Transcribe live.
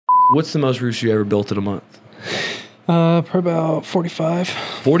What's the most roofs you ever built in a month? Probably about 45.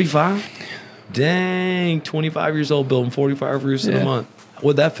 45? Dang, 25 years old building 45 roofs in a month.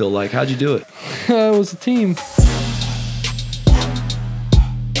 What'd that feel like? How'd you do it? It was a team.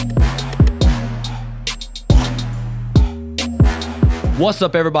 What's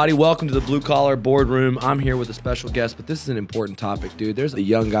up, everybody? Welcome to the Blue Collar Boardroom. I'm here with a special guest, but this is an important topic, dude. There's a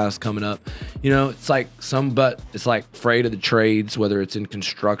young guys coming up. You know, it's like it's like afraid of the trades, whether it's in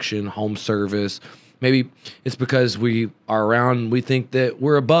construction, home service. Maybe it's because we are around, we think that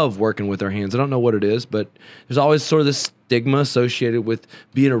we're above working with our hands. I don't know what it is, but there's always sort of this stigma associated with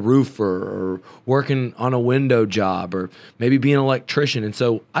being a roofer or working on a window job or maybe being an electrician. And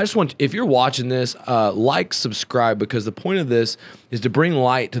so I just want, if you're watching this, like, subscribe, because the point of this is to bring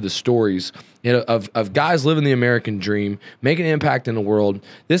light to the stories of guys living the American dream, making an impact in the world.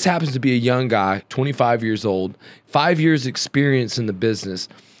 This happens to be a young guy, 25 years old, 5 years experience in the business.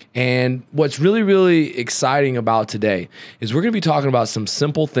 And what's really, really exciting about today is we're going to be talking about some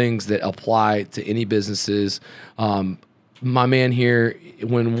simple things that apply to any businesses. My man here,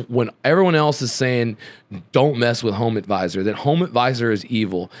 when everyone else is saying, don't mess with Home Advisor, that Home Advisor is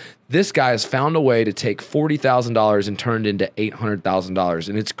evil, this guy has found a way to take $40,000 and turn it into $800,000.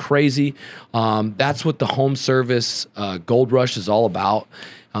 And it's crazy. That's what the home service gold rush is all about.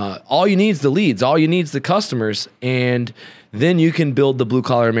 All you need is the leads. All you need is the customers. And then you can build the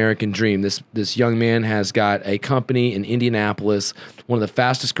blue-collar American dream. This young man has got a company in Indianapolis, one of the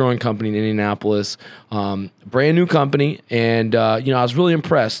fastest-growing companies in Indianapolis, brand new company. And, I was really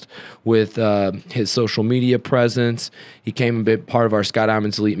impressed with his social media presence. He came a bit part of our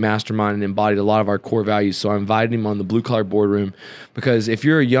Skydiamonds Elite Mastermind and embodied a lot of our core values. So I invited him on the Blue Collar Boardroom because if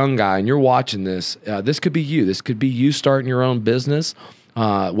you're a young guy and you're watching this, this could be you. This could be you starting your own business.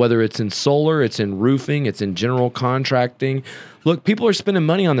 Whether it's in solar, it's in roofing, it's in general contracting. Look, people are spending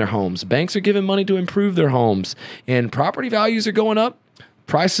money on their homes. Banks are giving money to improve their homes, and property values are going up.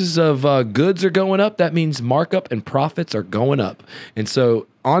 Prices of goods are going up. That means markup and profits are going up. And so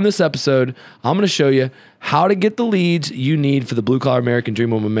on this episode, I'm going to show you how to get the leads you need for the Blue Collar American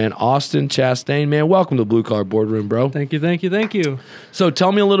Dream with my man, Austin Chastain. Man, welcome to the Blue Collar Boardroom, bro. Thank you. So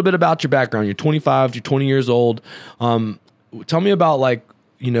tell me a little bit about your background. You're 25, you're 20 years old. Tell me about,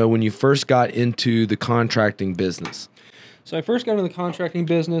 when you first got into the contracting business. So I first got into the contracting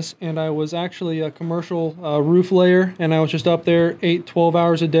business, and I was actually a commercial roof layer, and I was just up there 12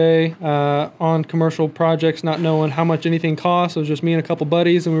 hours a day on commercial projects, not knowing how much anything costs. It was just me and a couple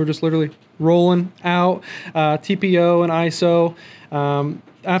buddies, and we were just literally rolling out TPO and ISO.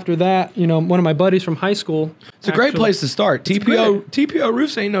 After that, one of my buddies from high school. It's a great place to start. TPO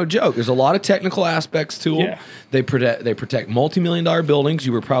roofs ain't no joke. There's a lot of technical aspects to them. Yeah. They protect multi-million-dollar buildings.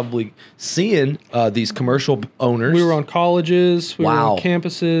 You were probably seeing these commercial owners. We were on colleges. We were on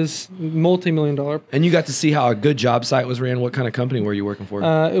campuses, multi-million-dollar. And you got to see how a good job site was ran. What kind of company were you working for?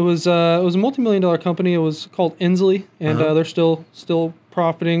 It was a multi-million-dollar company. It was called Inslee, and they're still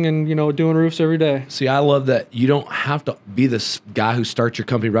profiting and doing roofs every day. See, I love that you don't have to be this guy who starts your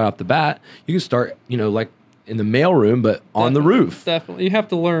company right off the bat. You can start, like in the mailroom, but on the roof. Definitely, you have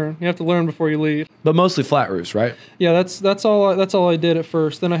to learn. You have to learn before you lead. But mostly flat roofs, right? Yeah, that's all I did at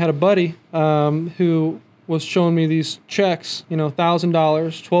first. Then I had a buddy who was showing me these checks, $1,000,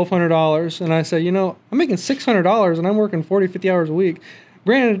 $1,200, and I said, I'm making $600 and I'm working 40, 50 hours a week.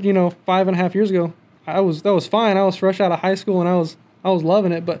 Granted, 5.5 years ago, that was fine. I was fresh out of high school and I was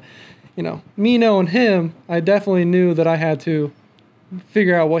loving it, but me knowing him, I definitely knew that I had to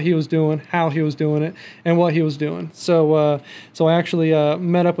figure out what he was doing, how he was doing it, and what he was doing. So I actually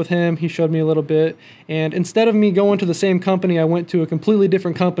met up with him. He showed me a little bit, and instead of me going to the same company, I went to a completely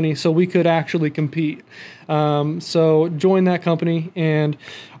different company so we could actually compete. So joined that company, and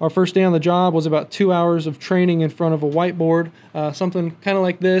our first day on the job was about 2 hours of training in front of a whiteboard, something kind of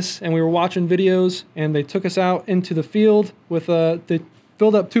like this, and we were watching videos, and they took us out into the field with they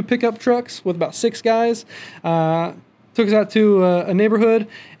filled up 2 pickup trucks with about 6 guys, took us out to a neighborhood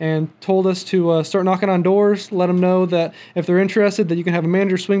and told us to start knocking on doors, let them know that if they're interested, that you can have a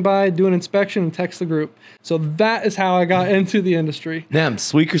manager swing by, do an inspection, and text the group. So that is how I got into the industry. Damn,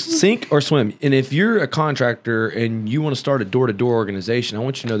 sink or swim. And if you're a contractor and you want to start a door-to-door organization, I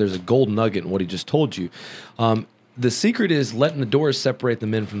want you to know there's a gold nugget in what he just told you. The secret is letting the doors separate the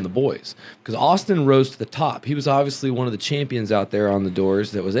men from the boys, because Austin rose to the top. He was obviously one of the champions out there on the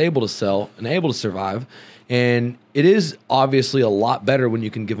doors that was able to sell and able to survive. And it is obviously a lot better when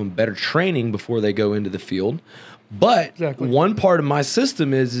you can give them better training before they go into the field. But one part of my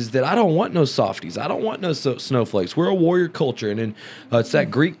system is that I don't want no softies. I don't want no snowflakes. We're a warrior culture. And then, it's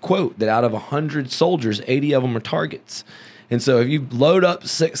that Greek quote that out of 100 soldiers, 80 of them are targets. And so if you load up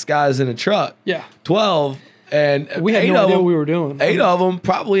 6 guys in a truck, 12, and we had no idea what we were doing. 8 of them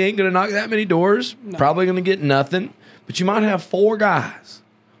probably ain't going to knock that many doors, probably going to get nothing, but you might have 4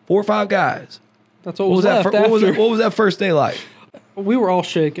 or 5 guys. That's what was left after. What was that first day like? We were all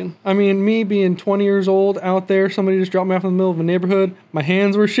shaking. I mean, me being 20 years old out there, somebody just dropped me off in the middle of a neighborhood. My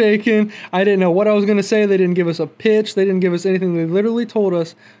hands were shaking. I didn't know what I was going to say. They didn't give us a pitch. They didn't give us anything. They literally told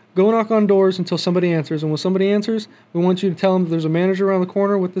us, go knock on doors until somebody answers. And when somebody answers, we want you to tell them there's a manager around the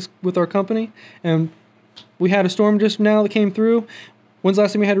corner with our company. And we had a storm just now that came through. When's the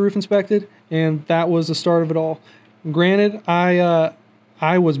last time we had a roof inspected? And that was the start of it all. Granted,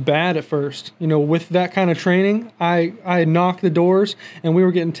 I was bad at first. You know, with that kind of training, I knocked the doors, and we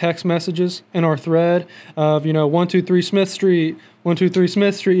were getting text messages in our thread of, 123 Smith Street, 123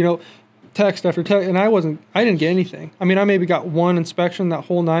 Smith Street, text after text, and I didn't get anything. I mean, I maybe got one inspection that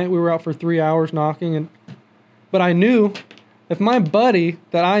whole night. We were out for 3 hours knocking, but I knew if my buddy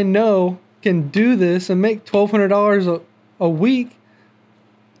that I know can do this and make $1,200 a week,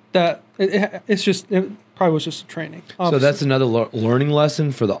 that it probably was just training. Obviously. So that's another learning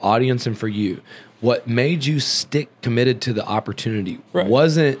lesson for the audience and for you. What made you stick committed to the opportunity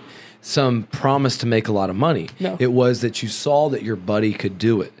wasn't some promise to make a lot of money. No. It was that you saw that your buddy could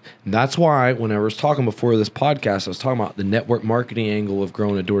do it. And that's why when I was talking before this podcast, I was talking about the network marketing angle of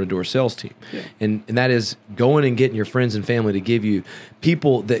growing a door-to-door sales team. Yeah. And that is going and getting your friends and family to give you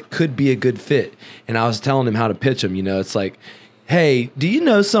people that could be a good fit. And I was telling them how to pitch them. It's like, hey, do you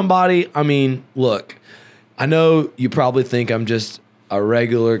know somebody? I mean, look, I know you probably think I'm just a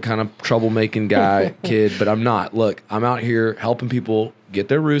regular kind of troublemaking guy, kid, but I'm not. Look, I'm out here helping people get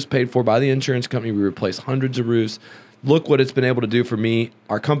their roofs paid for by the insurance company. We replace hundreds of roofs. Look what it's been able to do for me.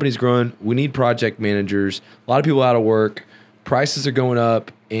 Our company's growing. We need project managers. A lot of people out of work. Prices are going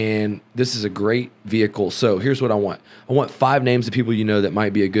up, and this is a great vehicle. So here's what I want. I want 5 names of people that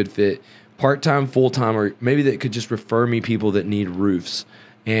might be a good fit, part-time, full-time, or maybe that could just refer me people that need roofs.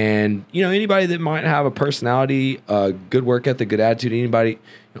 And, anybody that might have a personality, a good work ethic, good attitude, anybody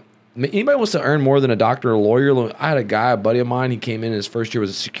wants to earn more than a doctor or a lawyer. I had a buddy of mine, he came in his first year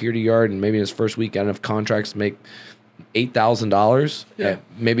was a security guard, and maybe in his first week got enough contracts to make $8,000. Yeah.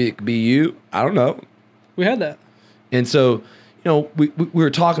 Maybe it could be you. I don't know. We had that. And so, we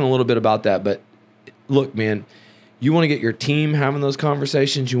were talking a little bit about that, but look, man, you want to get your team having those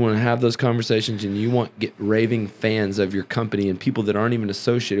conversations. You want to have those conversations, and you want to get raving fans of your company and people that aren't even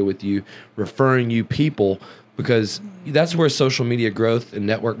associated with you referring you people, because that's where social media growth and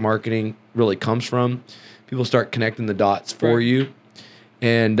network marketing really comes from. People start connecting the dots for you.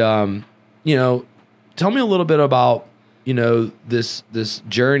 And, tell me a little bit about, this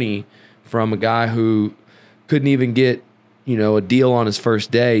journey from a guy who couldn't even get, a deal on his first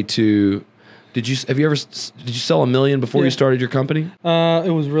day to... Did you sell $1 million before you started your company?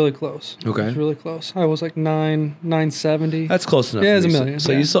 It was really close. Okay. It was really close. I was like 970. That's close enough. Yeah, it's $1 million.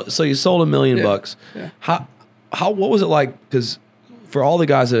 So you sold $1 million bucks. Yeah. What was it like? Because for all the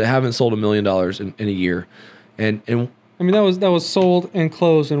guys that haven't sold $1 million in a year, and I mean that was sold and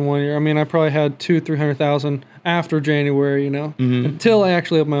closed in 1 year. I mean I probably had $200,000-300,000 after January, until I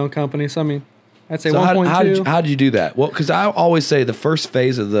actually have my own company. So I mean. I'd say 1.2. How did you do that? Well, because I always say the first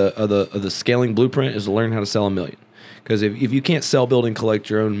phase of the scaling blueprint is to learn how to sell $1 million. Because if you can't sell, build, and collect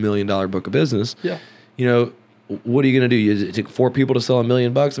your own $1 million book of business, what are you going to do? You take 4 people to sell $1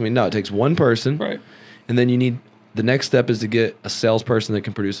 million bucks? I mean, no, it takes one person, right? And then you need the next step is to get a salesperson that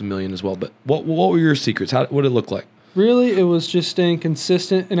can produce $1 million as well. But what were your secrets? What did it look like? Really, it was just staying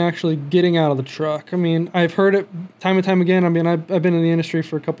consistent and actually getting out of the truck. I mean, I've heard it time and time again. I mean, I've been in the industry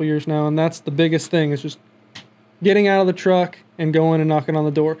for a couple of years now, and that's the biggest thing is just getting out of the truck and going and knocking on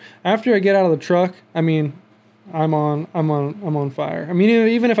the door. After I get out of the truck, I mean, I'm on fire. I mean,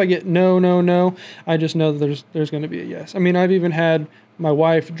 even if I get no, I just know that there's going to be a yes. I mean, I've even had my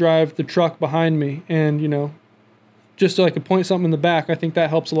wife drive the truck behind me, and just so I could point something in the back. I think that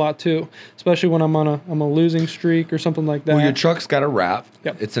helps a lot too, especially when I'm on a losing streak or something like that. Well, your truck's got a wrap.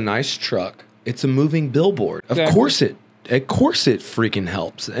 Yep. It's a nice truck. It's a moving billboard. Exactly. Of course it freaking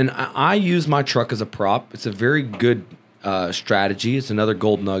helps. And I use my truck as a prop. It's a very good strategy. It's another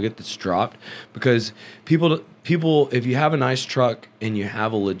gold nugget that's dropped because people, if you have a nice truck and you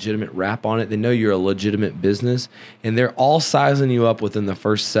have a legitimate wrap on it, they know you're a legitimate business, and they're all sizing you up within the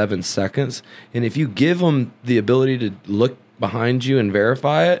first 7 seconds. And if you give them the ability to look behind you and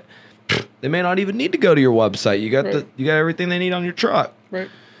verify it, they may not even need to go to your website. You got everything they need on your truck. Right.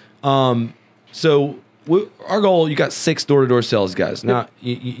 So our goal, you got 6 door-to-door sales guys. Now,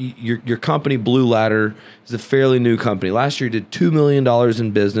 your company, Blue Ladder, is a fairly new company. Last year, you did $2 million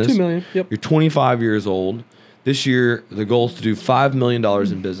in business. $2 million, yep. You're 25 years old. This year, the goal is to do $5 million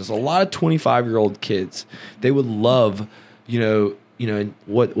in business. A lot of 25-year-old kids, they would love,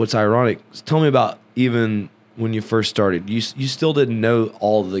 what's ironic. Tell me about even when you first started. You still didn't know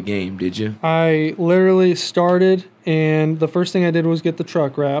all of the game, did you? I literally started, and the first thing I did was get the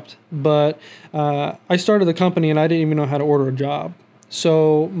truck wrapped. But I started the company, and I didn't even know how to order a job.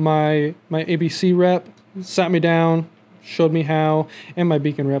 So my ABC rep sat me down, showed me how, and my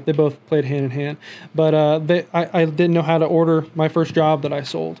Beacon rep. They both played hand in hand. But I didn't know how to order my first job that I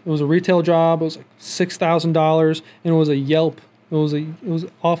sold. It was a retail job. It was like $6,000, and it was a Yelp. It was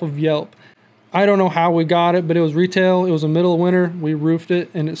off of Yelp. I don't know how we got it, but it was retail. It was the middle of winter. We roofed it,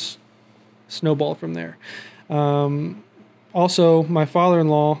 and it snowballed from there. Also, my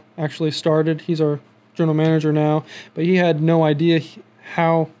father-in-law actually started. He's our general manager now, but he had no idea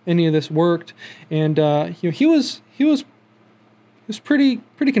how any of this worked, and he was pretty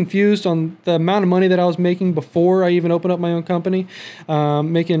confused on the amount of money that I was making before I even opened up my own company,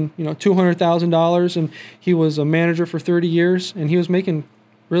 making $200,000, and he was a manager for 30 years, and he was making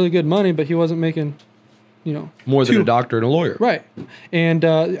really good money, but he wasn't making more than a doctor and a lawyer, right? And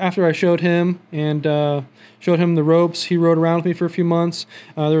after I showed him the ropes, he rode around with me for a few months.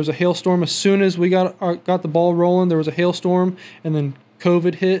 There was a hailstorm. As soon as we got the ball rolling, there was a hailstorm, and then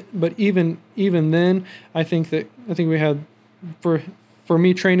COVID hit. But even then, I think we had, for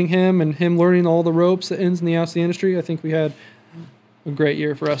me training him and him learning all the ropes, the ins and the outs of the industry, I think we had a great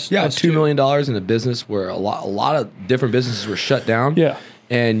year for us. Yeah, $2 million in a business where a lot of different businesses were shut down. Yeah.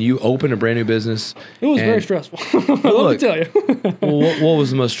 And you opened a brand new business. It was very stressful. Let me tell you. What was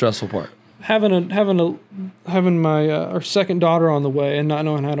the most stressful part? Having my our second daughter on the way and not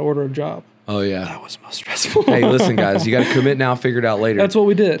knowing how to order a job. Oh yeah, that was most stressful. Hey, listen, guys, you got to commit now, figure it out later. That's what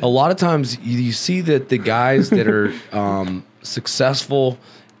we did. A lot of times, you see that the guys that are successful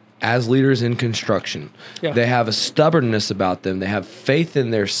as leaders in construction, they have a stubbornness about them. They have faith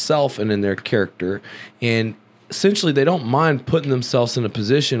in their self and in their character, and essentially, they don't mind putting themselves in a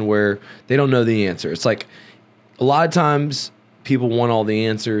position where they don't know the answer. It's like a lot of times people want all the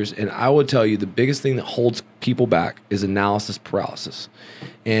answers, and I would tell you the biggest thing that holds people back is analysis paralysis.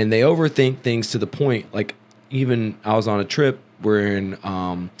 And they overthink things to the point, like even I was on a trip, we're in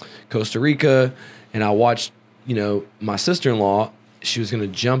Costa Rica, and I watched, my sister-in-law, she was going to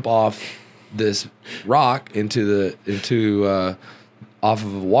jump off this rock off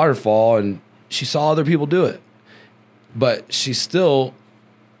of a waterfall, and she saw other people do it. But she still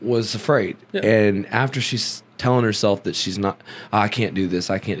was afraid. Yeah. And after she's telling herself that she's not, I can't do this,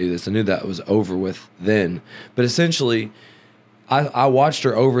 I knew that was over with then. But essentially, I watched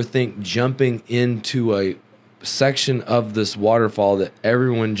her overthink jumping into a section of this waterfall that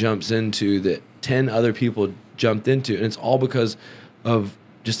everyone jumps into, that 10 other people jumped into. And it's all because of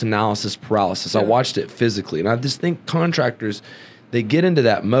just analysis paralysis. Yeah. I watched it physically. And I just think contractors, they get into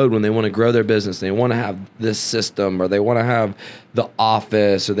that mode when they want to grow their business. They want to have this system, or they want to have the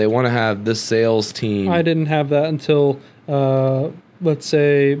office, or they want to have this sales team. I didn't have that until, let's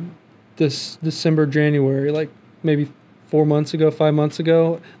say, this December, January, like maybe 5 months ago.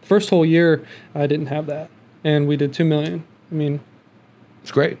 The first whole year, I didn't have that. And we did $2 million. I mean,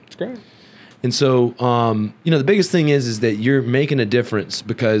 it's great. It's great. And so, the biggest thing is that you're making a difference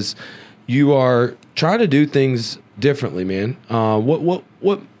because you are trying to do things differently, man.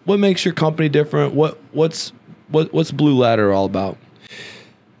 What makes your company different? What's Blue Ladder all about?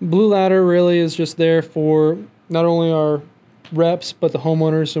 Blue Ladder really is just there for not only our reps but the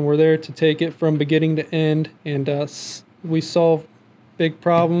homeowners, and we're there to take it from beginning to end, and we solve big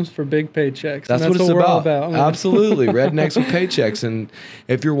problems for big paychecks. That's what it's about. Absolutely. Rednecks with paychecks. And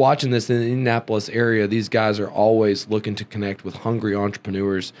if you're watching this in the Indianapolis area, these guys are always looking to connect with hungry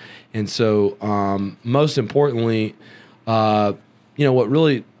entrepreneurs. And so most importantly, what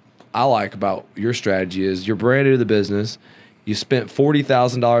really I like about your strategy is you're brand new to the business. You spent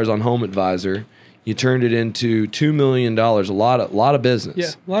 $40,000 on Home Advisor. You turned it into $2 million, a lot of business. Yeah,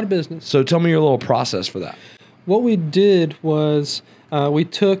 a lot of business. So tell me your little process for that. What we did was we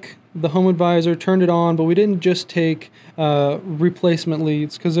took the Home Advisor, turned it on, but we didn't just take replacement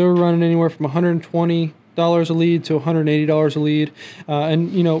leads, because they were running anywhere from $120 a lead to $180 a lead.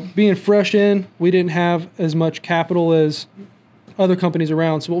 And being fresh in, we didn't have as much capital as other companies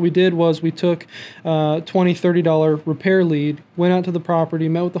around. So what we did was we took $20, $30 repair lead, went out to the property,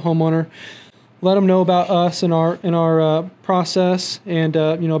 met with the homeowner, let them know about us and our process, and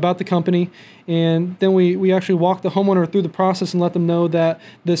about the company. And then we actually walked the homeowner through the process and let them know that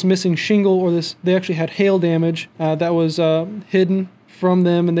this missing shingle, or they actually had hail damage that was hidden from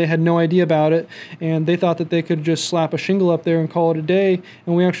them, and they had no idea about it, and they thought that they could just slap a shingle up there and call it a day.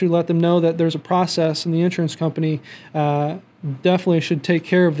 And we actually let them know that there's a process, and the insurance company definitely should take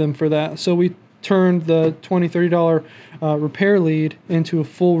care of them for that. So we turned the $20, $30 repair lead into a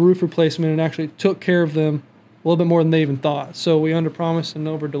full roof replacement and actually took care of them a little bit more than they even thought. So we underpromised and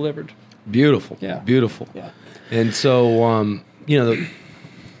over-delivered. Beautiful. Yeah. Beautiful. Yeah. And so, the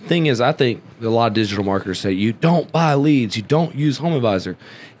thing is, I think a lot of digital marketers say you don't buy leads, you don't use HomeAdvisor.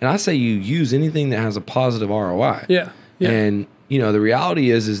 And I say you use anything that has a positive ROI. Yeah. And, the reality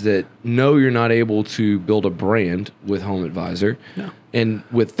is that no, you're not able to build a brand with HomeAdvisor. No. And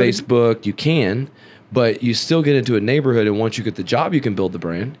with Facebook, you can, but you still get into a neighborhood, and once you get the job, you can build the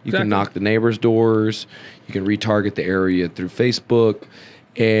brand. You can knock the neighbors' doors. You can retarget the area through Facebook.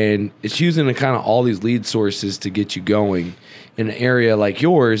 And it's using kind of all these lead sources to get you going in an area like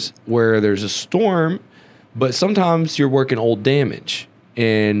yours where there's a storm, but sometimes you're working old damage.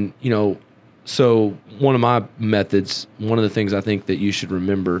 And, so one of my methods, one of the things I think that you should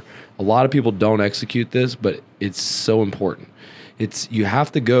remember, a lot of people don't execute this, but it's so important. You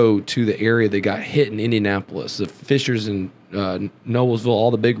have to go to the area that got hit in Indianapolis, the Fishers and Noblesville, all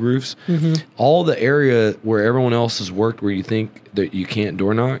the big roofs, all the area where everyone else has worked where you think that you can't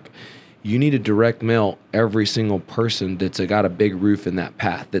door knock. You need to direct mail every single person that's got a big roof in that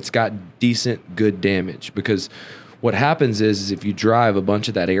path, that's got decent, good damage. Because what happens is if you drive a bunch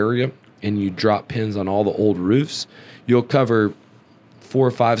of that area and you drop pins on all the old roofs, you'll cover 4 or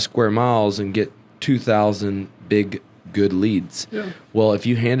 5 square miles and get 2,000 big, good leads. Yeah. Well, if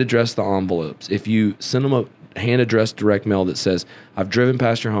you hand address the envelopes, if you send them a hand addressed direct mail that says, I've driven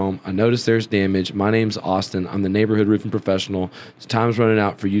past your home, I noticed there's damage, my name's Austin, I'm the neighborhood roofing professional, time's running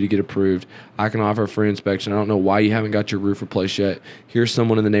out for you to get approved, I can offer a free inspection, I don't know why you haven't got your roof replaced yet, here's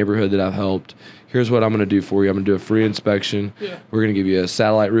someone in the neighborhood that I've helped, here's what I'm going to do for you, I'm going to do a free inspection, we're going to give you a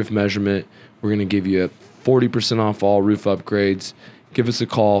satellite roof measurement, we're going to give you a 40% off all roof upgrades, give us a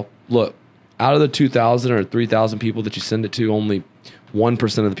call. Look, out of the 2,000 or 3,000 people that you send it to, only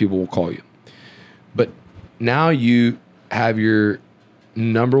 1% of the people will call you. But now you have your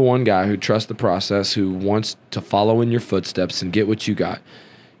number one guy who trusts the process, who wants to follow in your footsteps and get what you got.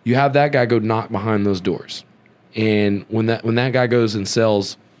 You have that guy go knock behind those doors. And when that guy goes and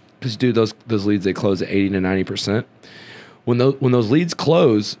sells, because dude, those leads, they close at 80 to 90%. When those leads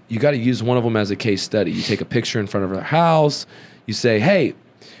close, you got to use one of them as a case study. You take a picture in front of their house. You say, hey,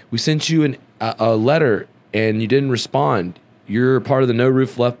 we sent you a letter and you didn't respond. You're part of the No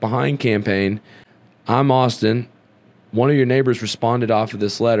Roof Left Behind campaign. I'm Austin. One of your neighbors responded off of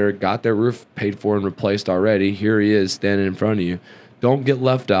this letter, got their roof paid for and replaced already. Here he is standing in front of you. Don't get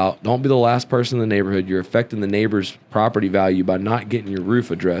left out. Don't be the last person in the neighborhood. You're affecting the neighbor's property value by not getting your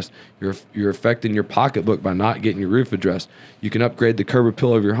roof addressed. You're affecting your pocketbook by not getting your roof addressed. You can upgrade the curb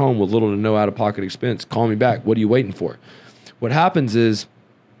appeal of your home with little to no out-of-pocket expense. Call me back. What are you waiting for? What happens is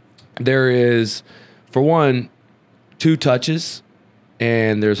there is, for one, 2 touches,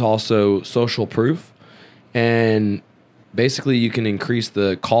 and there's also social proof. And basically you can increase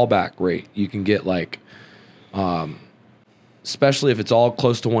the callback rate. You can get especially if it's all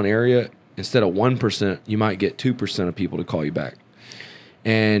close to one area, instead of 1%, you might get 2% of people to call you back.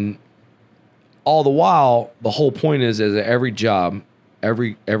 And all the while, the whole point is that every job,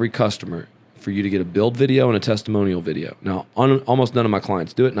 every customer, for you to get a build video and a testimonial video. Now, almost none of my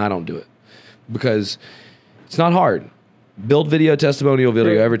clients do it, and I don't do it because it's not hard. Build video, testimonial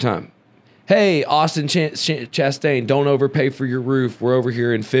video every time. Hey, Austin Chastain, don't overpay for your roof. We're over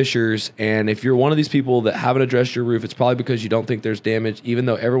here in Fishers, and if you're one of these people that haven't addressed your roof, it's probably because you don't think there's damage, even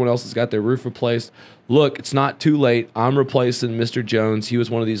though everyone else has got their roof replaced. Look, it's not too late. I'm replacing Mr. Jones. He was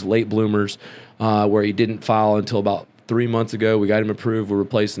one of these late bloomers where he didn't file until about 3 months ago. We got him approved. We're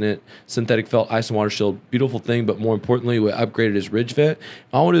replacing it. Synthetic felt, ice and water shield. Beautiful thing, but more importantly, we upgraded his ridge vent.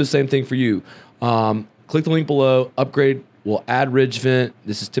 I want to do the same thing for you. Click the link below. Upgrade. We'll add ridge vent.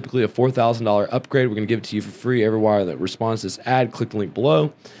 This is typically a $4,000 upgrade. We're going to give it to you for free. Every wire that responds to this ad, click the link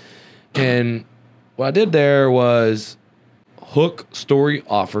below. And what I did there was hook, story,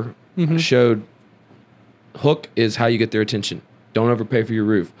 offer. I showed hook is how you get their attention. Don't overpay for your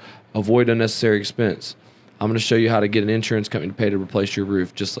roof. Avoid unnecessary expense. I'm going to show you how to get an insurance company to pay to replace your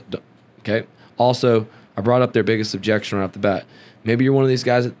roof. Okay. Also, I brought up their biggest objection right off the bat. Maybe you're one of these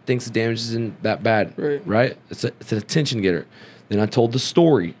guys that thinks the damage isn't that bad, right? It's an attention getter. Then I told the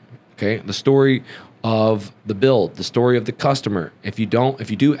story, okay? The story of the build, the story of the customer. If you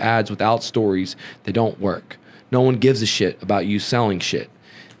do ads without stories, they don't work. No one gives a shit about you selling shit.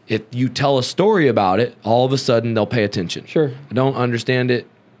 If you tell a story about it, all of a sudden they'll pay attention. Sure. I don't understand it,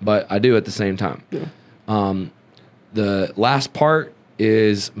 but I do at the same time. Yeah. The last part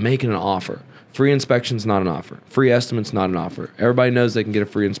is making an offer. Free inspection's not an offer. Free estimate's not an offer. Everybody knows they can get a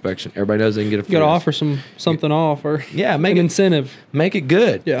free inspection. Everybody knows they can get a free. You got to offer something off, or make an incentive. Make it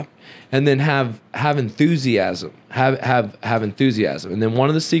good. Yeah. And then have enthusiasm. Have enthusiasm. And then one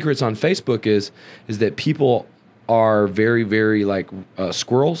of the secrets on Facebook is that people are very, very like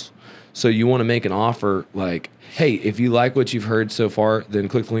squirrels. So you want to make an offer like, hey, if you like what you've heard so far, then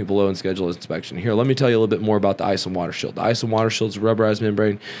click the link below and schedule an inspection. Here, let me tell you a little bit more about the Ice and Water Shield. The Ice and Water Shield is a rubberized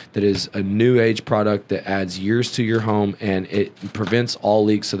membrane that is a new age product that adds years to your home, and it prevents all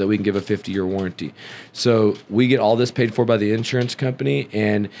leaks so that we can give a 50-year warranty. So we get all this paid for by the insurance company,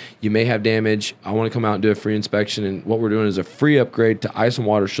 and you may have damage. I want to come out and do a free inspection, and what we're doing is a free upgrade to Ice and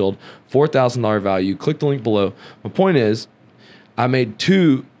Water Shield, $4,000 value. Click the link below. My point is, I made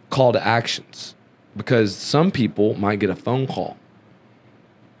 2 call to actions, because some people might get a phone call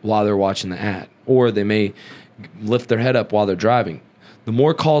while they're watching the ad, or they may lift their head up while they're driving. The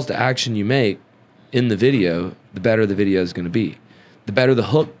more calls to action you make in the video, the better the video is going to be. The better the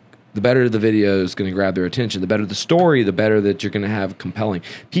hook, the better the video is going to grab their attention. The better the story, the better that you're going to have compelling.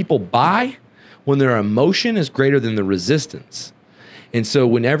 People buy when their emotion is greater than the resistance. And so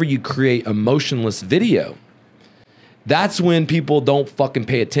whenever you create emotionless video, that's when people don't fucking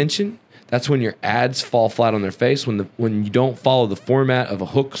pay attention. That's when your ads fall flat on their face. When you don't follow the format of a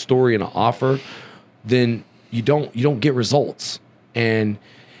hook, story, and an offer, then you don't get results. And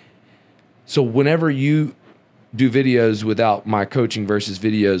so whenever you do videos without my coaching versus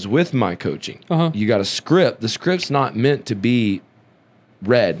videos with my coaching, you got a script. The script's not meant to be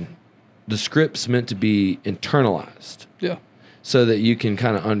read. The script's meant to be internalized. Yeah. So that you can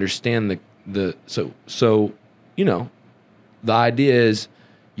kind of understand so you know, the idea is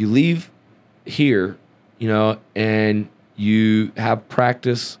you leave here, you know, and you have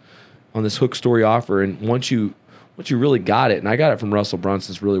practice on this hook, story, offer, and once you really got it, and I got it from Russell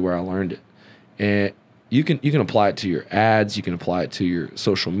Brunson's really where I learned it, and you can apply it to your ads, you can apply it to your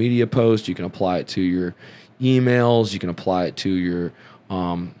social media posts, you can apply it to your emails, you can apply it to your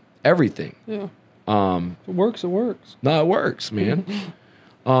everything. Yeah. If it works, it works. No, it works, man.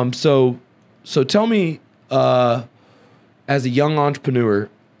 So tell me, as a young entrepreneur,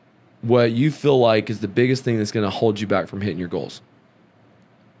 what you feel like is the biggest thing that's going to hold you back from hitting your goals.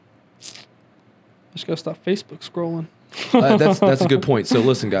 Just got to stop Facebook scrolling. That's a good point. So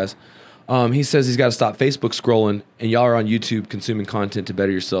listen, guys. He says he's got to stop Facebook scrolling, and y'all are on YouTube consuming content to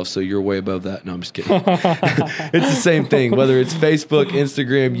better yourself, so you're way above that. No, I'm just kidding. It's the same thing, whether it's Facebook,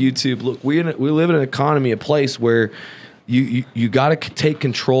 Instagram, YouTube. Look, we live in an economy, a place where you got to take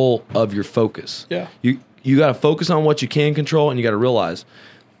control of your focus. Yeah. You got to focus on what you can control, and you got to realize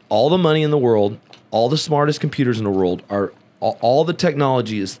all the money in the world, all the smartest computers in the world are all the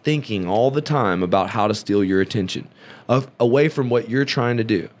technology is thinking all the time about how to steal your attention away from what you're trying to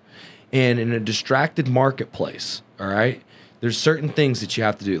do. And in a distracted marketplace, all right, there's certain things that you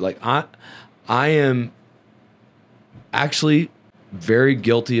have to do. Like I am actually very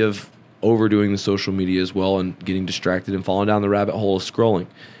guilty of overdoing the social media as well and getting distracted and falling down the rabbit hole of scrolling.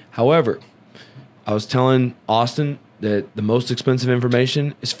 However, I was telling Austin that the most expensive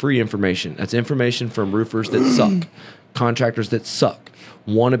information is free information. That's information from roofers that suck, contractors that suck,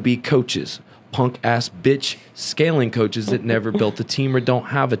 wannabe coaches, punk-ass bitch scaling coaches that never built a team or don't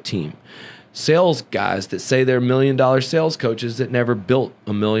have a team, sales guys that say they're $1 million sales coaches that never built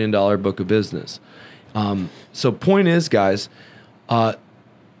a $1 million book of business. So point is, guys,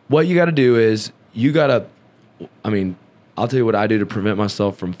 what you got to do is I'll tell you what I do to prevent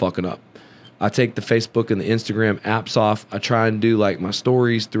myself from fucking up. I take the Facebook and the Instagram apps off. I try and do like my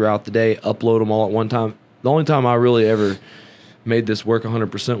stories throughout the day, upload them all at one time. The only time I really ever made this work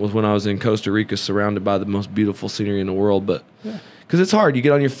 100% was when I was in Costa Rica, surrounded by the most beautiful scenery in the world. But because it's hard, you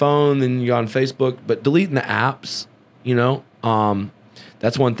get on your phone, then you go on Facebook, but deleting the apps, you know,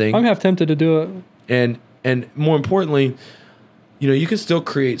 that's one thing. I'm half tempted to do it. And more importantly, you know, you can still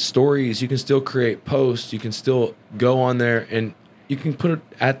create stories, you can still create posts, you can still go on there and you can put it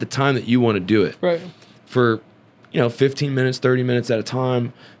at the time that you want to do it. Right. For, 15 minutes, 30 minutes at a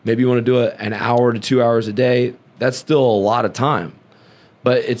time. Maybe you want to do it an hour to 2 hours a day. That's still a lot of time.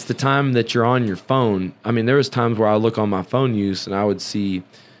 But it's the time that you're on your phone. I mean, there was times where I look on my phone use and I would see,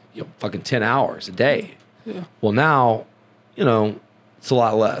 fucking 10 hours a day. Yeah. Well, now, it's a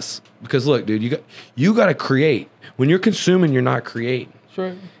lot less. Because look, dude, you got to create. When you're consuming, you're not creating. That's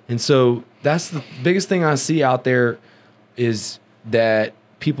right. And so that's the biggest thing I see out there is that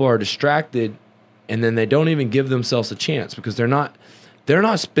people are distracted and then they don't even give themselves a chance because they're not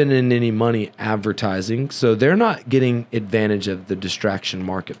spending any money advertising, so they're not getting advantage of the distraction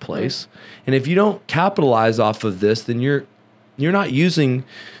marketplace. And if you don't capitalize off of this, then you're You're not using,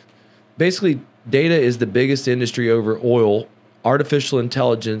 basically, data is the biggest industry over oil. Artificial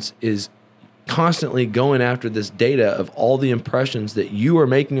intelligence is constantly going after this data of all the impressions that you are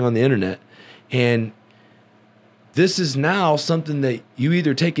making on the internet. And this is now something that you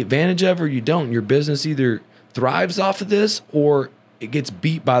either take advantage of or you don't. Your business either thrives off of this or it gets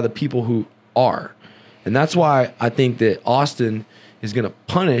beat by the people who are. And that's why I think that Austin is going to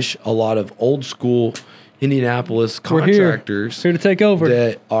punish a lot of old school Indianapolis contractors here to take over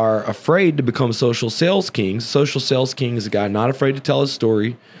that are afraid to become social sales kings. Social sales king is a guy not afraid to tell his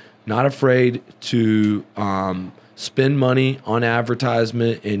story, not afraid to spend money on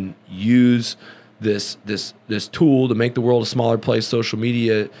advertisement and use this tool to make the world a smaller place, social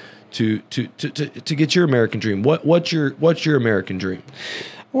media, to get your American dream. What's your American dream?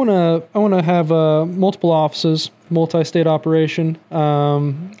 I want to have multiple offices, multi-state operation.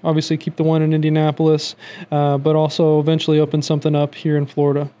 Obviously, keep the one in Indianapolis, but also eventually open something up here in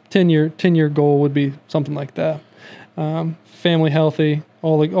Florida. 10-year goal would be something like that. Family healthy.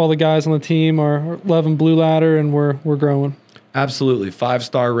 All the guys on the team are loving Blue Ladder, and we're growing. Absolutely,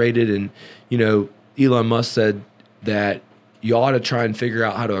 5-star rated, and Elon Musk said that you ought to try and figure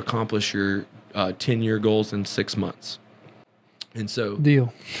out how to accomplish your 10-year goals in 6 months. And so,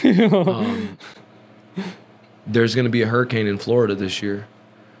 deal. There's going to be a hurricane in Florida this year,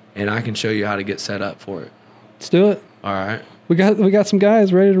 and I can show you how to get set up for it. Let's do it. All right. We got some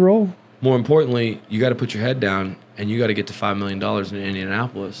guys ready to roll. More importantly, you got to put your head down, and you got to get to $5 million in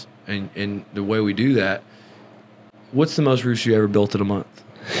Indianapolis. And the way we do that, what's the most roofs you ever built in a month?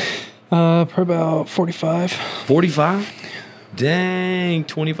 Probably about 45. 45? Dang,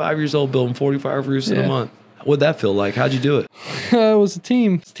 25 years old building 45 roofs in a month. What'd that feel like? How'd you do it? It was a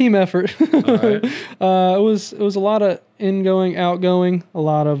team effort. All right. It was a lot of ingoing, outgoing, a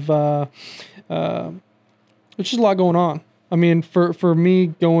lot of it's just a lot going on. I mean, for me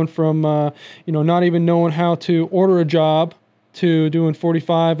going from not even knowing how to order a job to doing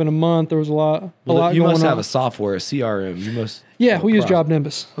 45 in a month, there was a lot going on. You must have a software, a CRM. You must. Yeah, we use Job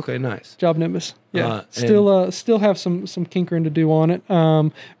Nimbus. Okay, nice. Job Nimbus. Yeah, still have some kinkering to do on it.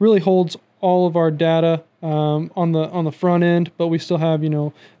 Really holds all of our data on the front end, but we still have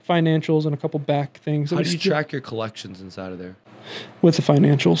financials and a couple back things. How do you track your collections inside of there? With the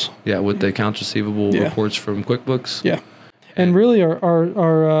financials. Yeah, with the accounts receivable reports from QuickBooks. Yeah, and really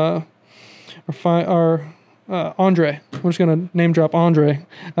our Andre. I'm just gonna name drop Andre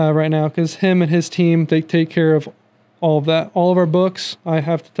right now because him and his team, they take care of all of that. All of our books, I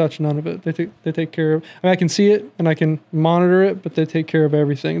have to touch none of it. They take care of. I can see it and I can monitor it, but they take care of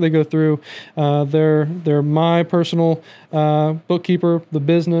everything. They go through they're my personal bookkeeper, the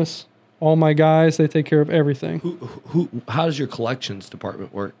business, all my guys. They take care of everything. How does your collections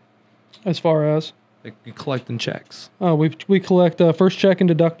department work? As far as Like you collecting checks. We collect first check and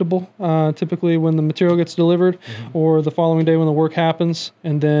deductible, typically when the material gets delivered or the following day when the work happens.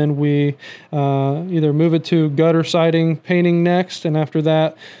 And then we either move it to gutter siding, painting next. And after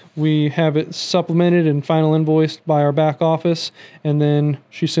that, we have it supplemented and final invoiced by our back office. And then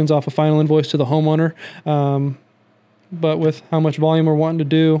she sends off a final invoice to the homeowner. But with how much volume we're wanting to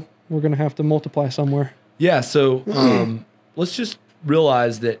do, we're going to have to multiply somewhere. Yeah. So let's just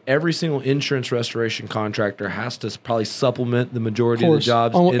realize that every single insurance restoration contractor has to probably supplement the majority of the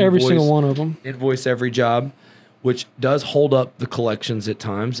jobs. Every single one of them. Invoice every job, which does hold up the collections at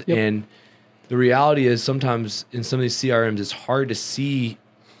times. Yep. And the reality is sometimes in some of these CRMs, it's hard to see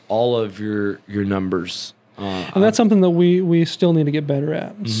all of your numbers. And that's something that we still need to get better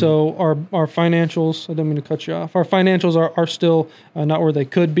at. Mm-hmm. So our financials, I don't mean to cut you off, our financials are still not where they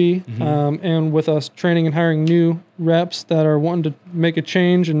could be. Mm-hmm. And with us training and hiring new reps that are wanting to make a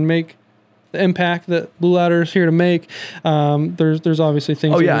change and make the impact that Blue Ladder is here to make, there's obviously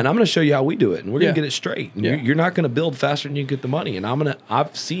things. Oh, yeah, and I'm going to show you how we do it, and we're going to get it straight. And yeah. You're not going to build faster than you get the money. And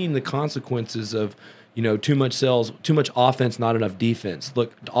I've seen the consequences of too much sales, too much offense, not enough defense.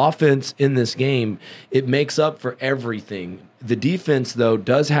 Look, offense in this game, it makes up for everything. The defense, though,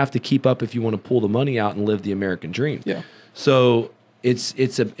 does have to keep up if you want to pull the money out and live the American dream. Yeah. So it's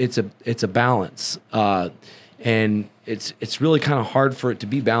a balance, and it's really kind of hard for it to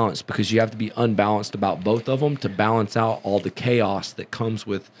be balanced because you have to be unbalanced about both of them to balance out all the chaos that comes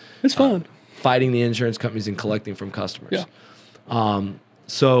with. It's fun fighting the insurance companies and collecting from customers.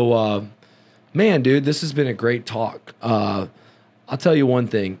 Yeah. Man, dude, this has been a great talk. I'll tell you one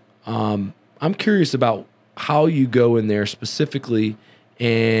thing. I'm curious about how you go in there specifically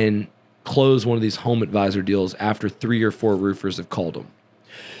and close one of these home advisor deals after 3 or 4 roofers have called them.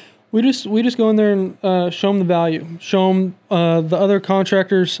 We just go in there and show them the value, show them the other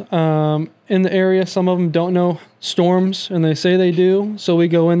contractors in the area, some of them don't know storms, and they say they do. So we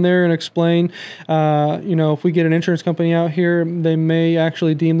go in there and explain, if we get an insurance company out here, they may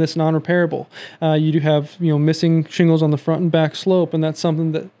actually deem this non-repairable. You do have, missing shingles on the front and back slope, and that's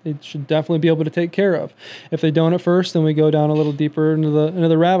something that they should definitely be able to take care of. If they don't at first, then we go down a little deeper into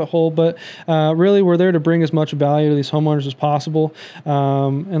the rabbit hole. But really, we're there to bring as much value to these homeowners as possible.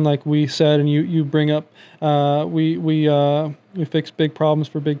 And like we said, and you bring up, we fix big problems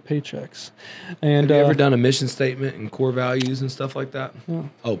for big paychecks. And have you ever done a mission statement and core values and stuff like that? Yeah.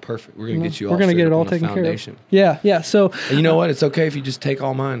 Oh, perfect. We're gonna get you. We're gonna get it all taken care of. Yeah. So and you know what? It's okay if you just take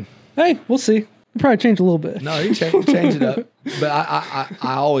all mine. Hey, we'll see. We'll probably change a little bit. No, you change it up. But I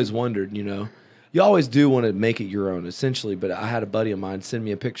always wondered, you always do want to make it your own, essentially. But I had a buddy of mine send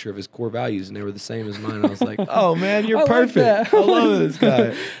me a picture of his core values, and they were the same as mine. And I was like, "Oh man, you're perfect. I love this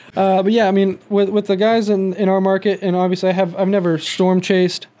guy." But yeah, I mean, with the guys in our market, and obviously I've never storm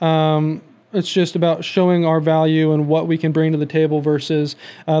chased. It's just about showing our value and what we can bring to the table versus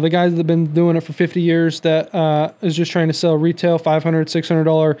the guys that have been doing it for 50 years that is just trying to sell retail $500,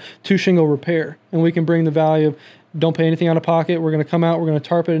 $600 two shingle repair, and we can bring the value of. Don't pay anything out of pocket. We're going to come out. We're going to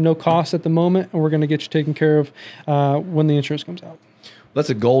tarp it at no cost at the moment, and we're going to get you taken care of when the insurance comes out. That's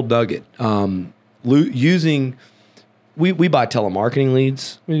a gold nugget. We buy telemarketing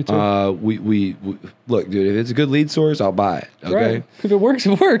leads. We do too. We look, dude. If it's a good lead source, I'll buy it. Okay. Right. If it works,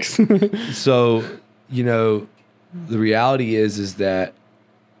 it works. So the reality is that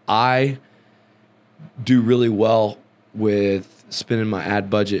I do really well with spending my ad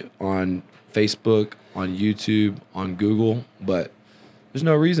budget on Facebook, on YouTube, on Google, but there's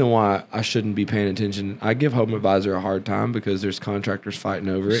no reason why I shouldn't be paying attention. I give Home Advisor a hard time because there's contractors fighting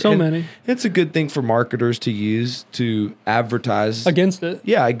over it. So many. It's a good thing for marketers to use to advertise against it.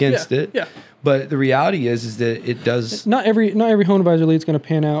 Yeah, against it. Yeah. But the reality is that it does. Not every Home Advisor lead is going to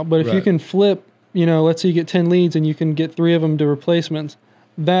pan out, but if you can flip, let's say you get 10 leads and you can get 3 of them to replacements,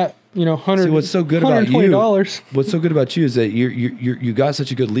 that. $100. See, what's so good about you? $120. What's so good about you is that you got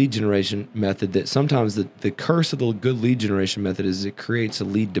such a good lead generation method that sometimes the curse of the good lead generation method is it creates a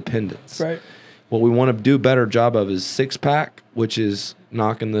lead dependence. Right. What we want to do a better job of is 6-pack, which is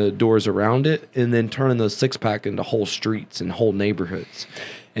knocking the doors around it, and then turning those 6-pack into whole streets and whole neighborhoods,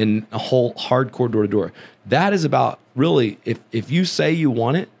 and a whole hardcore door to door. That is about really if you say you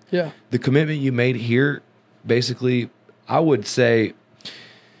want it. Yeah. The commitment you made here, basically, I would say.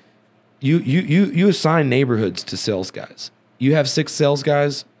 You assign neighborhoods to sales guys. You have 6 sales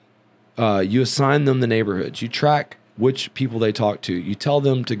guys. You assign them the neighborhoods. You track which people they talk to. You tell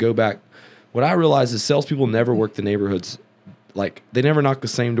them to go back. What I realize is salespeople never work the neighborhoods. Like they never knock the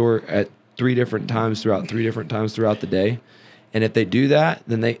same door at 3 different times throughout the day. And if they do that,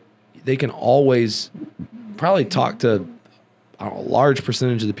 then they can always probably talk to a large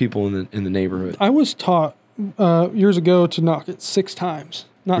percentage of the people in the neighborhood. I was taught years ago to knock it 6 times.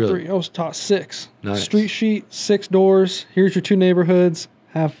 Not really? 3. I was taught 6. Nice. Street sheet, 6 doors. Here's your 2 neighborhoods.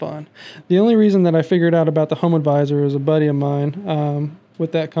 Have fun. The only reason that I figured out about the Home Advisor is a buddy of mine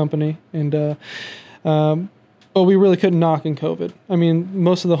with that company, and but we really couldn't knock in COVID. I mean,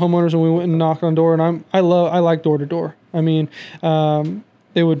 most of the homeowners when we went and knocked on door, and I like door to door. I mean,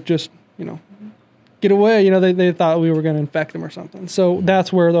 they would just get away. They thought we were going to infect them or something. So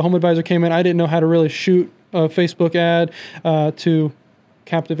that's where the Home Advisor came in. I didn't know how to really shoot a Facebook ad to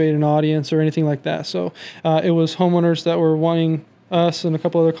captivate an audience or anything like that. So it was homeowners that were wanting us and a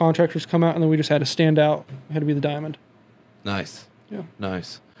couple other contractors come out, and then we just had to stand out. We had to be the diamond. Nice. Yeah.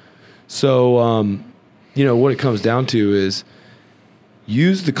 Nice. So, what it comes down to is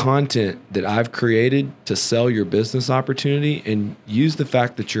use the content that I've created to sell your business opportunity, and use the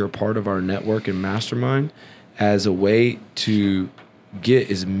fact that you're a part of our network and mastermind as a way to get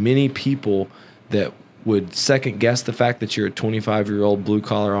as many people that would second guess the fact that you're a 25-year-old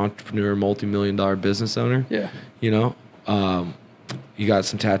blue-collar entrepreneur, multi-million-dollar business owner. Yeah. You got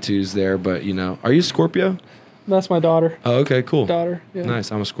some tattoos there, but, are you a Scorpio? That's my daughter. Oh, okay, cool. Daughter, yeah.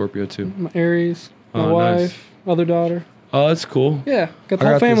 Nice. I'm a Scorpio, too. My Aries, my wife, nice. other daughter. Oh, that's cool. Yeah, got the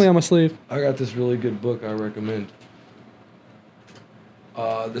whole family on my sleeve. I got this really good book I recommend.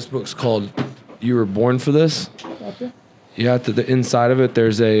 This book's called You Were Born for This. Gotcha. Yeah, the inside of it,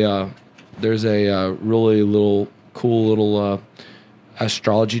 there's a really cool little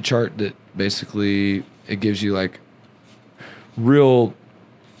astrology chart that basically it gives you like real.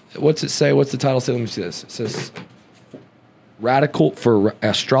 What's it say? What's the title say? Let me see this. It says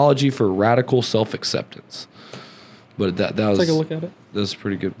astrology for radical self-acceptance. But that was. Take a look at it. That was a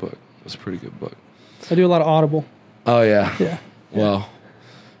pretty good book. That's a pretty good book. I do a lot of Audible. Oh yeah. Yeah. Well,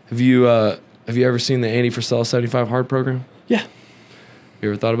 have you ever seen the Andy Frisella 75 Hard program? Yeah. You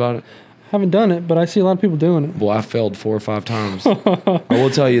ever thought about it? Haven't done it, but I see a lot of people doing it. Well, I failed 4 or 5 times. I will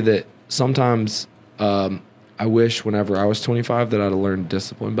tell you that sometimes I wish whenever I was 25 that I'd have learned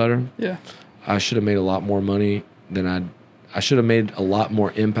discipline better. Yeah. I should have made a lot more money than I should have made a lot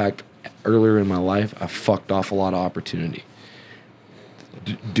more impact earlier in my life. I fucked off a lot of opportunity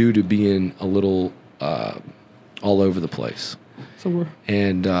due to being a little all over the place. So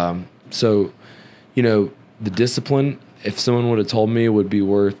the discipline, if someone would have told me it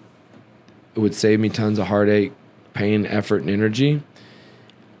would save me tons of heartache, pain, effort, and energy,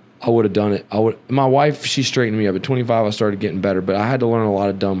 I would have done it. My wife, she straightened me up. At 25, I started getting better, but I had to learn a lot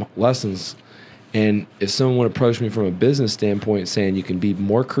of dumb lessons. And if someone would approach me from a business standpoint saying you can be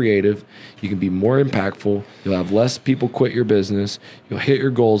more creative, you can be more impactful, you'll have less people quit your business, you'll hit your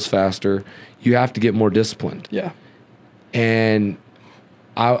goals faster, you have to get more disciplined. Yeah. And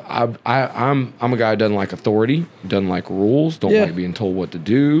I'm a guy who doesn't like authority, doesn't like rules, don't like being told what to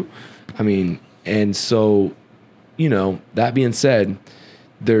do. I mean, and so, that being said,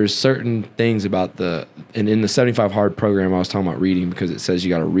 there's certain things about and in the 75 Hard program, I was talking about reading because it says you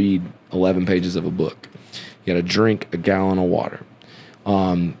got to read 11 pages of a book. You got to drink a gallon of water.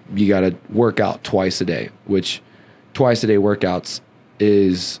 You got to work out twice a day, which twice a day workouts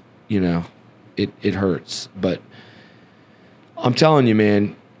is, it hurts. But I'm telling you,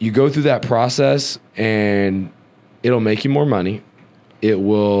 man, you go through that process and it'll make you more money. It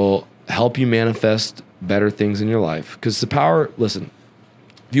will help you manifest better things in your life. Because the power, listen,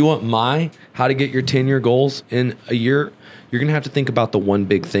 if you want how to get your 10-year goals in a year, you're going to have to think about the one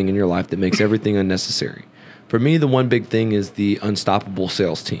big thing in your life that makes everything unnecessary. For me, the one big thing is the unstoppable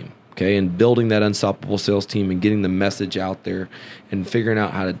sales team, okay? And building that unstoppable sales team and getting the message out there and figuring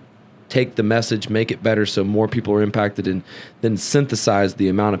out how to take the message, make it better so more people are impacted, and then synthesize the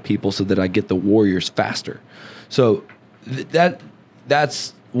amount of people so that I get the warriors faster. So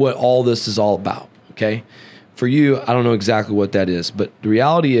that's what all this is all about, okay? For you, I don't know exactly what that is, but the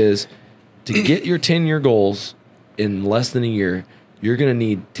reality is to get your 10-year goals in less than a year, you're going to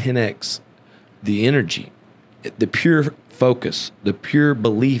need 10x the energy, the pure focus, the pure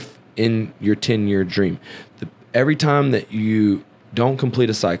belief in your 10-year dream. Every time that you don't complete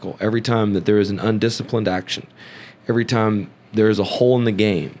a cycle, every time that there is an undisciplined action, every time there is a hole in the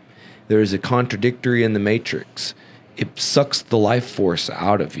game, there is a contradictory in the matrix, it sucks the life force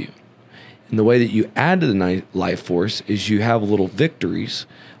out of you. And the way that you add to the life force is you have little victories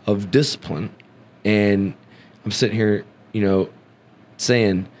of discipline. And I'm sitting here,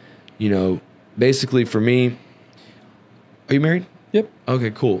 saying, basically for me, are you married? Yep.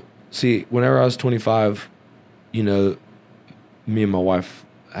 Okay, cool. See, whenever I was 25, me and my wife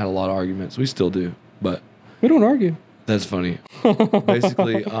had a lot of arguments. We still do, but we don't argue. That's funny.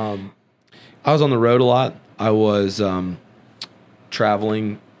 Basically, I was on the road a lot. I was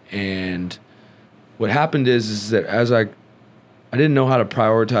traveling, and what happened is that as I didn't know how to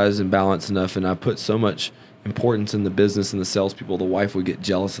prioritize and balance enough, and I put so much importance in the business and the salespeople, the wife would get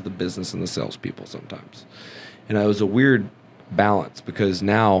jealous of the business and the salespeople sometimes. And it was a weird balance because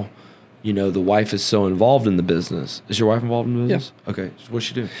now, the wife is so involved in the business. Is your wife involved in the business? Yeah. Okay. So what's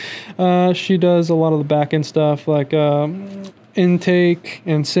she do? She does a lot of the back end stuff, like intake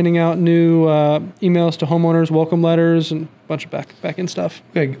and sending out new emails to homeowners, welcome letters, and a bunch of back end stuff.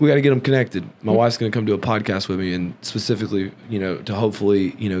 Okay, we got to get them connected. My wife's going to come do a podcast with me, and specifically, to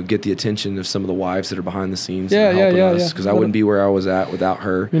hopefully, get the attention of some of the wives that are behind the scenes helping us, because I wouldn't be where I was at without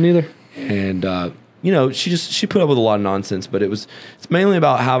her. Me neither. And she put up with a lot of nonsense, but it's mainly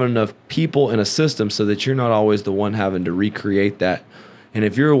about having enough people in a system so that you're not always the one having to recreate that. And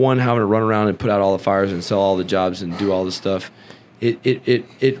if you're the one having to run around and put out all the fires and sell all the jobs and do all this stuff,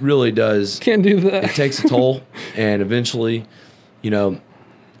 it really does. Can't do that. It takes a toll, and eventually, you got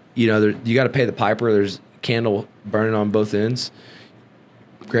to pay the piper. There's a candle burning on both ends.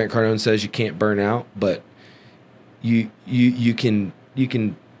 Grant Cardone says you can't burn out, but you can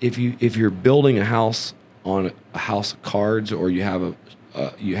if you're building a house on a house of cards, or you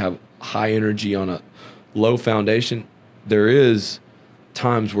have high energy on a low foundation, there is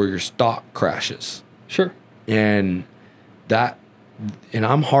times where your stock crashes. Sure. And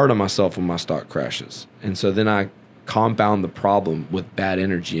I'm hard on myself when my stock crashes. And so then I compound the problem with bad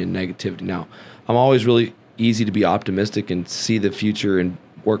energy and negativity. Now, I'm always really easy to be optimistic and see the future and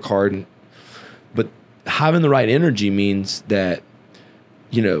work hard. But having the right energy means that,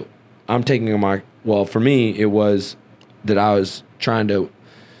 I'm taking for me, it was that I was trying to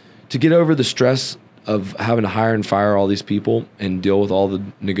get over the stress of having to hire and fire all these people and deal with all the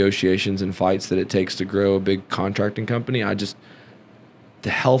negotiations and fights that it takes to grow a big contracting company. To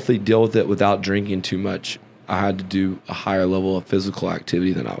healthily deal with it without drinking too much, I had to do a higher level of physical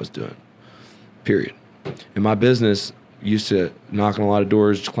activity than I was doing. Period. And my business used to knock on a lot of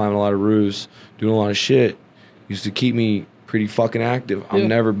doors, climbing a lot of roofs, doing a lot of shit. Used to keep me pretty fucking active. I've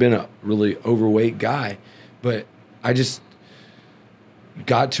never been a really overweight guy, but I just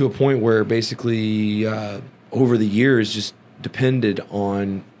got to a point where basically over the years just depended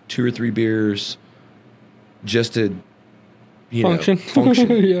on 2 or 3 beers just to function.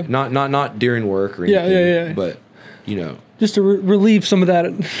 Yeah. Not during work or anything. But just to relieve some of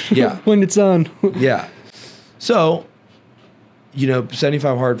that. When it's on. Yeah. So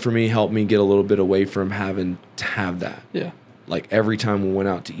 75 Hard for me helped me get a little bit away from having to have that. Yeah. Like every time we went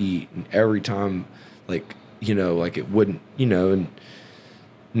out to eat, and every time, like it wouldn't, and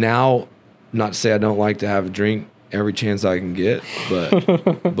now, not to say I don't like to have a drink every chance I can get,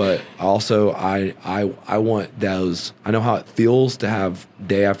 but also I want those. I know how it feels to have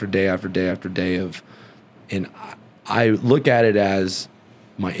day after day after day after day of, and I look at it as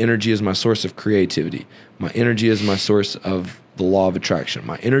my energy is my source of creativity. My energy is my source of the law of attraction.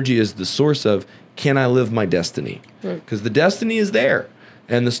 My energy is the source of, can I live my destiny? Because the destiny is there,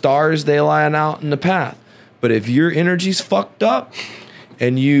 and the stars, they line out in the path. But if your energy's fucked up,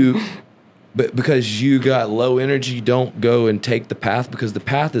 and because you got low energy, don't go and take the path, because the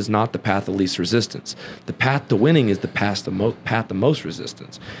path is not the path of least resistance. The path to winning is the path of most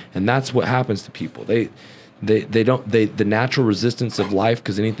resistance, and that's what happens to people. The natural resistance of life,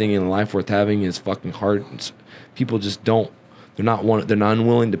 because anything in life worth having is fucking hard. People just don't. They're not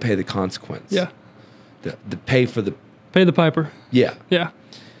unwilling to pay the consequence. Yeah. The pay the piper. Yeah. Yeah.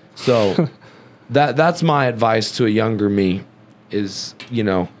 So that's my advice to a younger me is,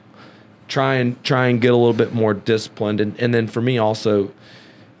 try and get a little bit more disciplined. And then for me also,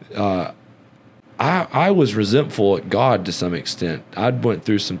 I was resentful at God to some extent. I'd went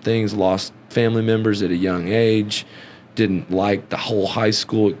through some things, lost family members at a young age, didn't like the whole high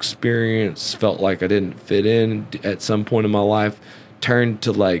school experience, felt like I didn't fit in at some point in my life, turned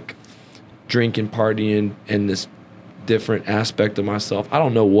to like drinking, partying, and this different aspect of myself. I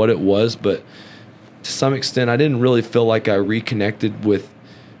don't know what it was, but to some extent I didn't really feel like I reconnected with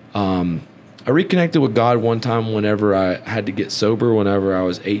God one time whenever I had to get sober whenever I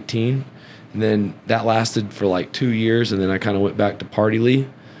was 18. And then that lasted for like 2 years, and then I kind of went back to Party Lee.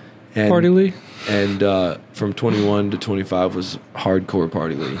 And from 21 to 25 was hardcore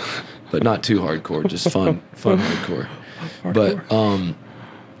Party Lee, but not too hardcore, just fun hardcore.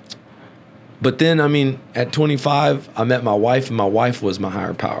 But then, I mean, at 25, I met my wife, and my wife was my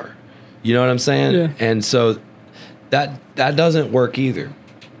higher power. You know what I'm saying? Yeah. And so that doesn't work either.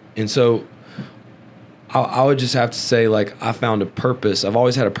 And so I would just have to say, like, I found a purpose. I've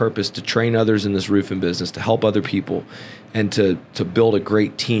always had a purpose to train others in this roofing business, to help other people, and to build a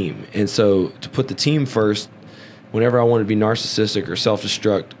great team. And so to put the team first, whenever I wanted to be narcissistic or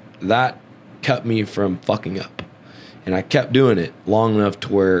self-destruct, that kept me from fucking up. And I kept doing it long enough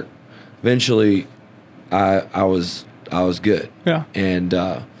to where eventually I was good. Yeah. And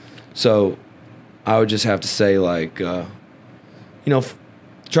so I would just have to say, like,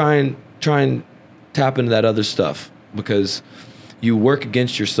 try and tap into that other stuff, because you work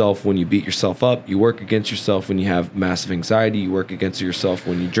against yourself when you beat yourself up. You work against yourself when you have massive anxiety. You work against yourself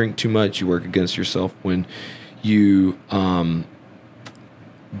when you drink too much. You work against yourself when you aren't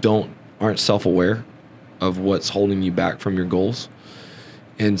self-aware of what's holding you back from your goals.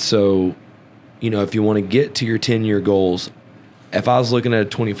 And so, if you want to get to your 10-year goals, if I was looking at a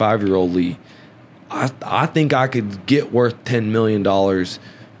 25-year-old Lee, I think I could get worth $10 million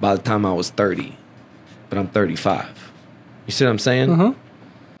by the time I was 30. But I'm 35. You see what I'm saying? Uh-huh.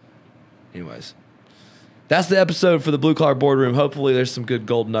 Anyways, that's the episode for the Blue Collar Boardroom. Hopefully there's some good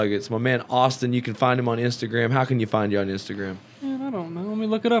gold nuggets. My man Austin, you can find him on Instagram. How can you find you on Instagram? Man, I don't know. Let me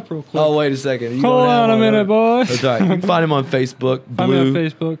look it up real quick. Oh, wait a second. Hold on a minute, boys. That's right. You can find him on Facebook. Find me on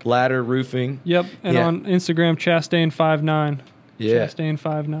Facebook. Ladder Roofing. Yep. And on Instagram, Chastain59. Yeah.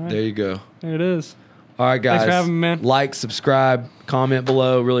 Chastain59. There you go. There it is. All right, guys. Thanks for having me, man. Like, subscribe, comment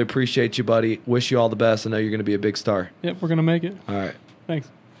below. Really appreciate you, buddy. Wish you all the best. I know you're going to be a big star. Yep, we're going to make it. All right. Thanks.